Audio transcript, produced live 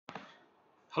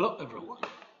Hello everyone.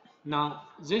 Now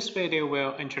this video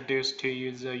will introduce to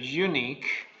you the unique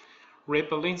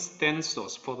Reballing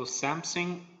stencils for the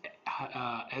Samsung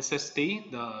SSD,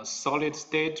 the solid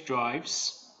state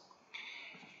drives.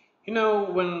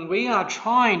 When we are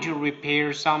trying to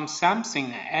repair some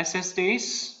Samsung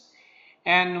SSDs,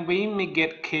 and we may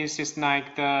get cases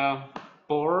like the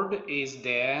board is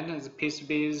dead, the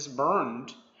PCB is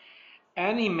burned,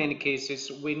 and in many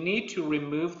cases we need to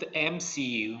remove the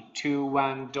MCU to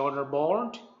one daughter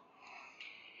board.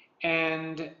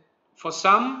 And for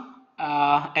some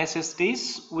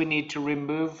SSDs, we need to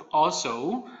remove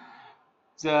also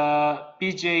the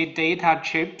BJ data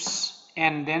chips,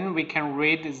 and then we can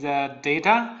read the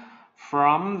data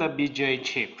from the BJ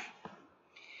chip.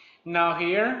 Now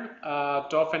here,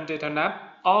 Dolphin Data Lab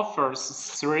offers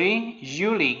 3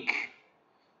 unique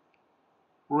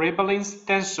Reballing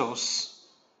stencils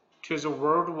to the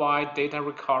worldwide data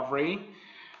recovery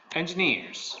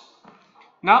engineers.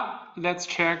 Now let's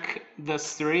check the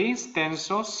 3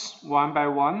 stencils one by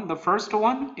one. The first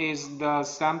one is the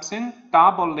Samsung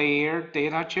double layer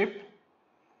data chip.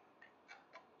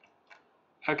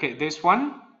 Okay, this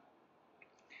one.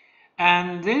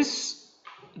 And this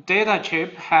data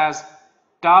chip has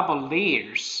double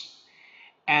layers,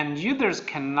 and users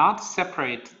cannot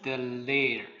separate the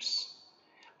layers.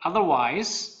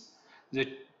 Otherwise,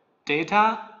 the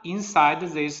data inside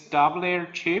this double layer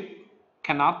chip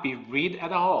cannot be read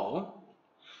at all.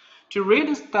 To read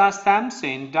the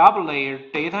Samsung double layer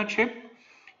data chip,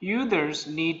 users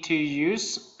need to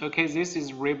use, this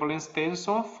is Reballing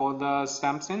stencil for the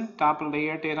Samsung double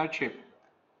layer data chip.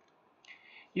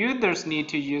 Users need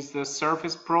to use the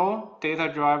Surface Pro Data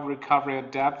Drive Recovery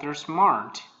Adapter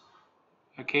Smart.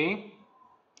 Okay.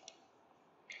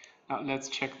 Now let's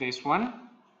check this one.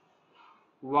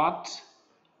 What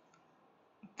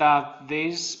does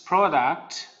this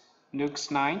product looks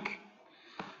like?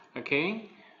 Okay.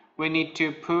 We need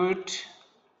to put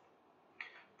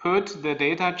the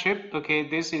data chip. Okay,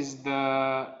 this is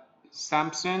the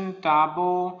Samsung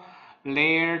double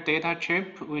layer data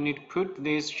chip. We need to put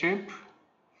this chip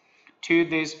to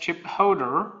this chip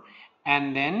holder,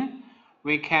 and then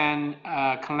we can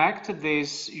connect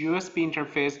this USB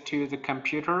interface to the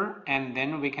computer, and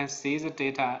then we can see the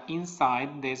data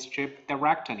inside this chip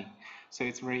directly. So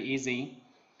it's very easy.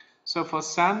 So for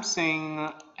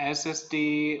Samsung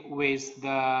SSD with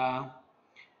the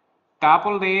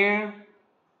double layer,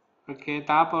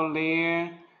 double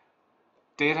layer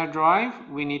data drive,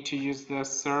 we need to use the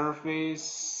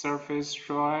Surface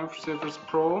Pro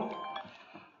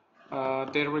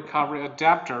data recovery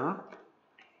adapter.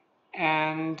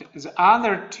 And the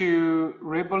other 2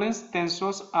 Reballing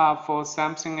stencils are for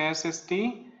Samsung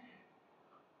SSD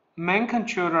main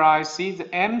controller IC, the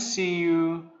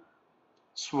MCU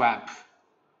swap.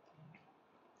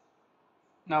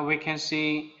 Now we can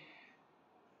see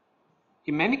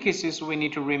in many cases we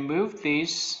need to remove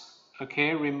this,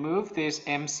 remove this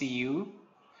MCU.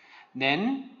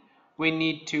 Then we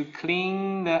need to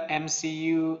clean the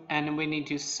MCU, and we need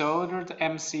to solder the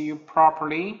MCU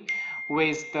properly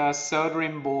with the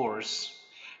soldering boards.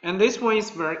 And this one is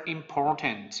very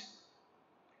important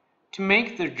to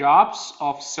make the jobs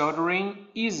of soldering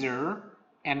easier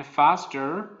and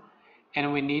faster,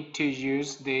 and we need to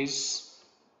use this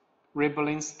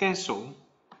Reballing stencil.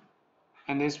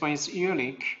 And this one is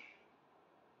unique.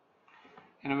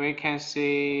 And we can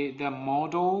see the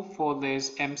model for this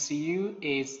MCU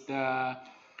is the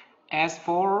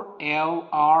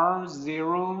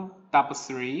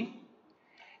S4LR033.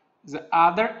 The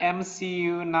other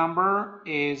MCU number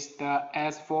is the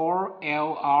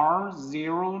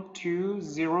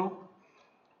S4LR020.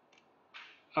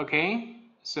 Okay,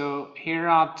 so here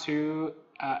are 2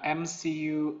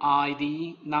 MCU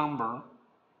ID number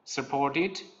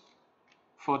supported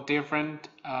for different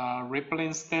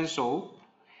Reballing stencil.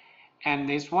 And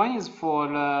this one is for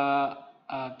the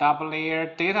double layer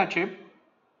data chip.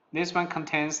 This one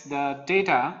contains the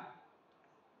data.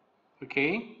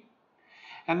 Okay.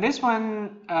 And this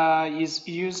one is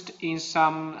used in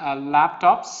some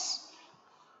laptops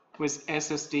with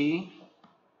SSD.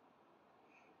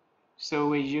 So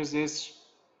we use this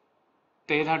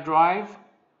data drive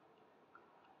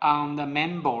on the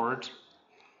main board,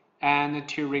 and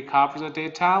to recover the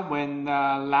data when the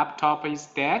laptop is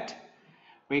dead,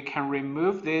 we can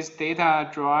remove this data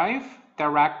drive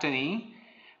directly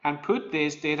and put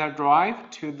this data drive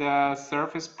to the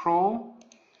Surface Pro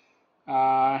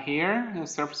here, the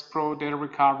Surface Pro data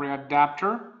recovery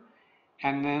adapter,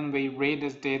 and then we read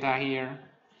this data here.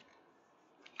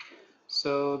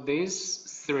 So these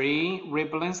 3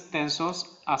 Reballing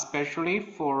stencils are especially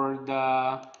for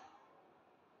the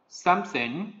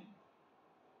Samsung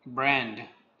brand,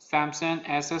 Samsung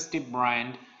SSD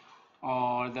brand,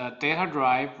 or the data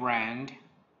drive brand.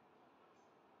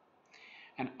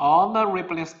 And all the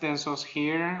Reballing stencils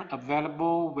here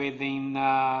available within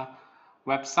the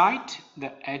website,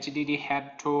 the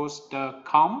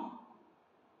hddheadtools.com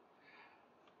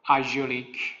are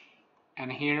unique.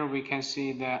 And here we can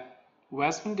see the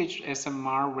Western Digital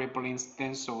SMR Reballing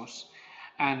stencils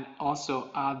and also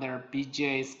other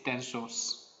BJ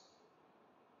stencils.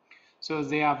 So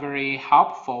they are very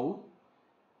helpful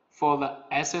for the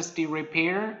SSD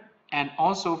repair and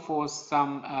also for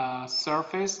some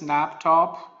Surface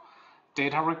laptop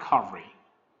data recovery.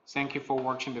 Thank you for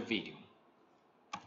watching the video.